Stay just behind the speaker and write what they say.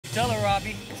Tell her,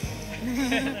 Robbie.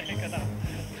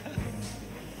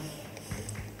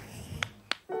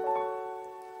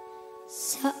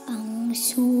 Saang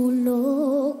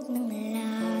sulok ng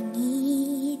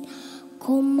langit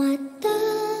ko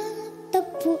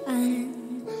matatagpuan,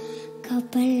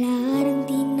 kapalarang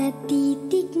di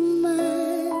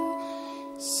natitikman,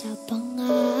 sa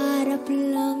pangarap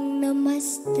lang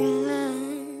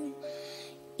namasdan,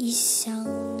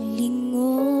 isang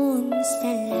lingon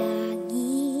sa langit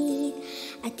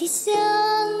at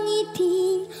isang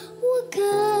ngiting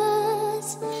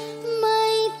wagas,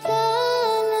 may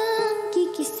talang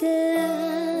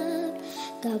kikislap,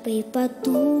 gabay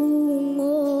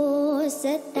patungo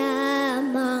sa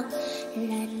tamang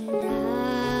landas.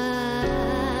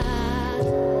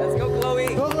 Let's go,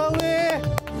 Chloe! Go, Chloe!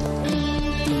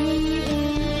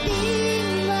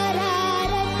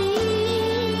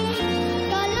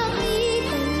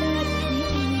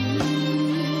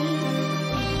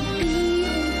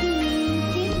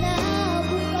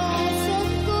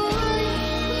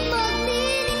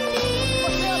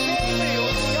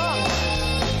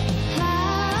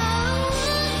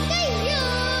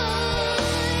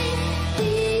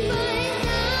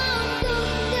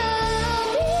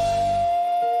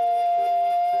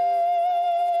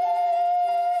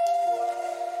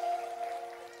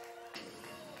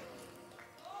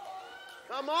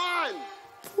 Come on!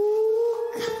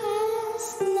 Bukas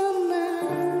naman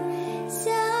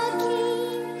sa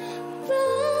aking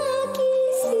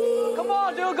pagising. Come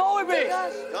on, dude, go with me!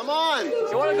 Come on!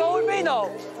 You wanna go with me,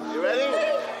 though? You ready?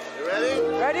 You ready?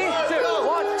 Ready? 2,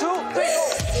 1, 2, 3,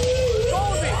 go! Go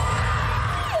with me!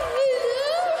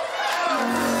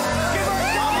 Give her a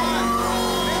shot!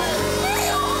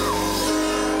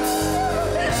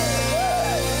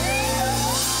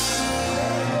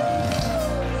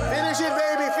 Finish it,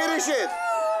 baby! Finish it!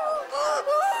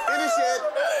 Finish it!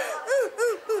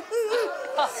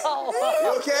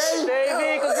 You okay?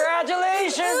 Baby,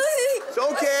 congratulations! It's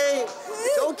okay.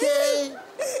 It's okay.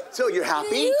 So you're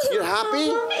happy? You're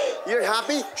happy? You're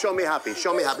happy? Show me happy.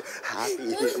 Show me happy.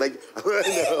 Happy. Like,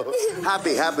 no.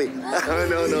 Happy, happy.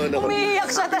 No, no, no.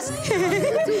 Umiiyak siya, tas... Happy,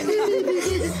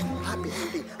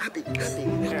 happy, happy, happy.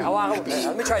 Here, hawakan mo.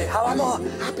 Let me try it. Hawakan mo.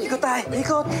 Ikot tayo.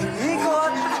 Ikot.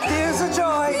 Ikot. Tears of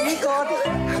joy. Ikot.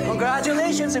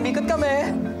 Congratulations. Umikot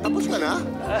kami. Tapos ka na?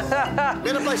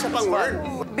 Meron pa isa pang word?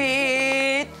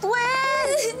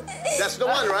 Between! That's the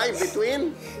one, right?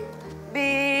 Between?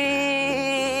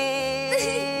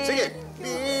 Sige.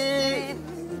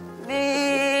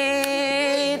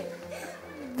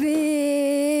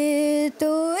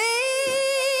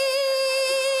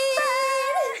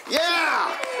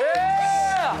 Yeah!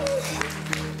 Yeah!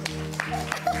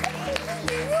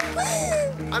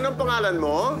 Anong pangalan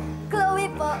mo? Chloe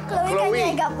po. Chloe Chloe.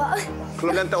 Cañega po.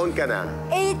 Ilang taon ka na?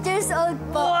 8 years old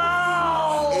po.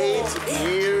 Wow! 8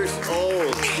 years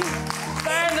old.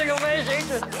 Standing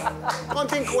ovation!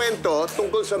 Konting kwento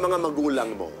tungkol sa mga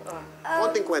magulang mo.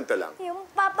 Konting kwento lang. Yung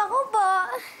papa ko po,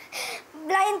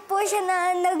 blind po siya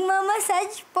na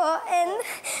nagmamassage po. And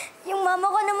yung mama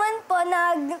ko naman po,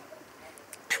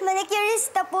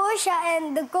 manicurista po siya.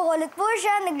 And nagkukulit po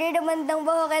siya, nagre-demand ng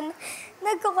buhok. And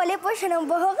nagkukulit po siya ng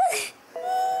buhok.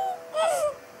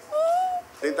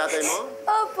 Yung tatay mo?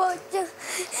 Opo.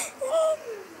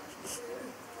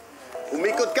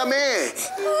 Umikot kami!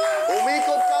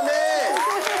 Umikot kami!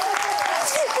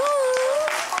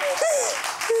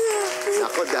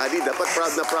 Nako, Daddy, dapat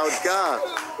proud na proud ka.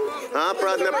 Ha?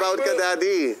 Proud na proud ka,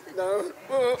 Daddy.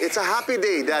 It's a happy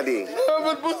day, Daddy.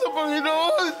 Salamat po sa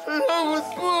Panginoon! Salamat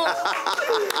po!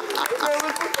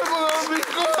 Salamat po sa mga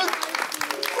amikot!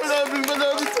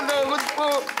 Maraming salamat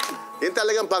po! Yan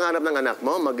talagang pangarap ng anak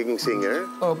mo, magiging singer?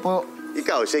 Opo.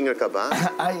 Ikaw, singer ka ba?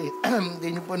 Ay,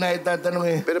 hindi niyo po na itatanong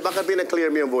eh. Pero baka pinag-clear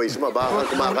mo yung voice mo. Baka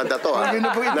kumakanta to, ha? Hindi na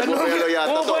po itanong. Nagbubuelo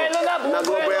yata to. Bubuelo na, bubuelo.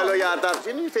 Nagbubuelo yata.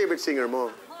 Sino yung favorite singer mo?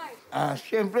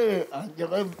 Siyempre,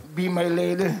 Be My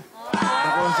Lady. The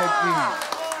concert queen.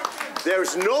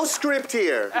 There's no script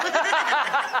here.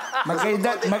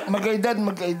 Magkaedad.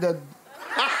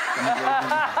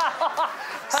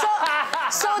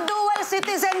 So dual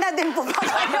citizen na din po ba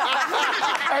kayo?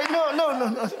 Ay, no.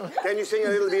 Can you sing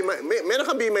a little Be My... Meron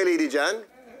kang Be My Lady dyan?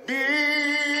 Be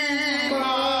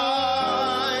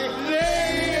my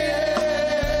lady.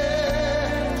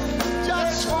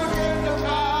 Just forget the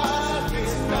past.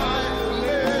 It's time to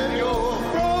let your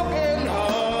broken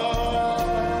heart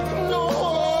know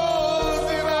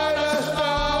that I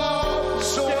understand.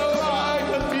 So I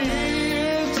can be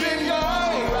in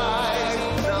your eyes.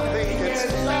 Nothing can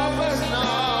Stop us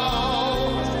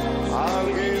now. I'll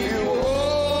give you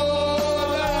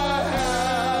all that I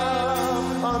have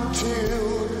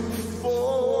until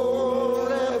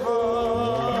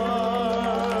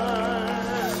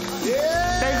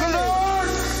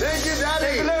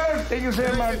Sir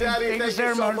Thank you, Martin. Daddy. Thank you, Thank Sir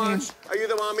you so Martin. much. Are you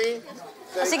the mommy?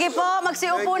 Thank Sige you. po,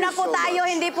 magsiupo Thank na you po so tayo.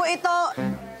 much. Hindi po ito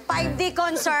 5D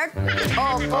concert.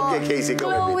 Opo. Okay, Casey,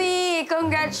 go ahead, Chloe,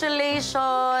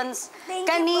 congratulations. Thank you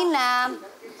Kanina,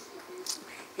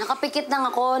 nakapikit lang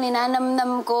ako,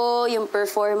 ninanamnam ko yung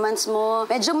performance mo.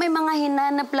 Medyo may mga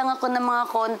hinanap lang ako ng mga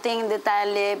konting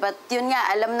detalye. But yun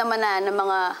nga, alam naman na ng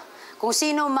mga kung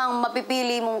sino mang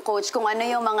mapipili mong coach, kung ano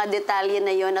yung mga detalye na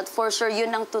yun. At for sure,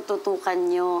 yun ang tututukan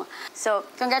nyo. So,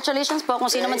 congratulations po kung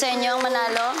sino man sa inyo ang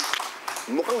manalo.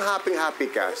 Mukhang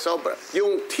happy-happy ka. Sobra.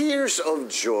 Yung tears of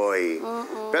joy.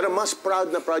 Pero mas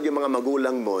proud na proud yung mga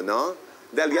magulang mo, no?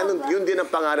 Dahil yun din ang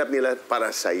pangarap nila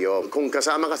para sa'yo. Kung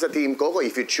kasama ka sa team ko,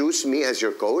 if you choose me as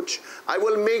your coach, I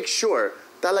will make sure,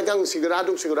 talagang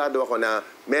siguradong-sigurado ako na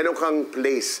meron kang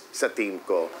place sa team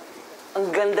ko.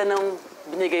 Ang ganda ng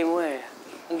binigay mo eh.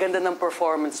 Ang ganda ng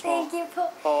performance mo. Thank you po.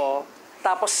 Oo.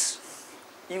 Tapos,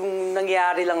 yung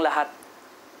nangyari lang lahat,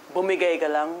 bumigay ka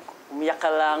lang, umiyak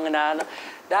ka lang na...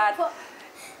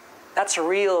 That's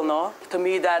real, no? To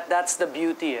me, that's the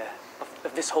beauty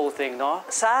of this whole thing, no?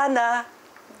 Sana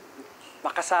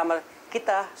makasama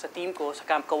kita sa team ko, sa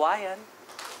Camp Kawayan.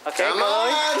 Okay, Come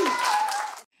Chloe? on!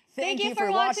 Thank you for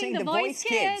watching The Voice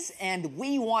Kids. And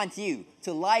we want you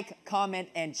to like, comment,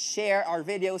 and share our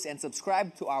videos and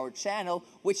subscribe to our channel,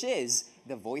 which is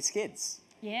The Voice Kids.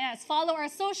 Yes, follow our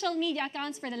social media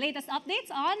accounts for the latest updates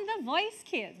on The Voice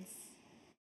Kids.